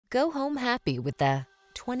Go home happy with the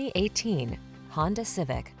 2018 Honda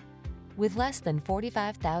Civic. With less than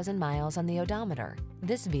 45,000 miles on the odometer,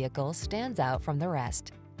 this vehicle stands out from the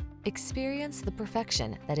rest. Experience the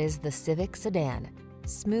perfection that is the Civic sedan.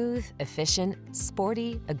 Smooth, efficient,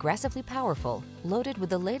 sporty, aggressively powerful, loaded with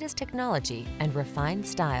the latest technology and refined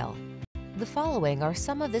style. The following are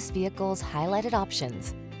some of this vehicle's highlighted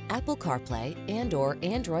options: Apple CarPlay and/or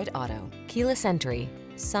Android Auto, keyless entry,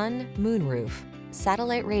 sun, moonroof,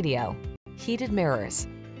 satellite radio, heated mirrors,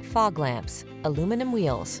 fog lamps, aluminum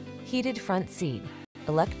wheels, heated front seat,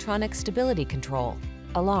 electronic stability control,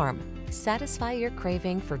 alarm. Satisfy your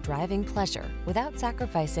craving for driving pleasure without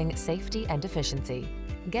sacrificing safety and efficiency.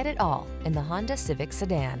 Get it all in the Honda Civic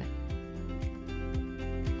sedan.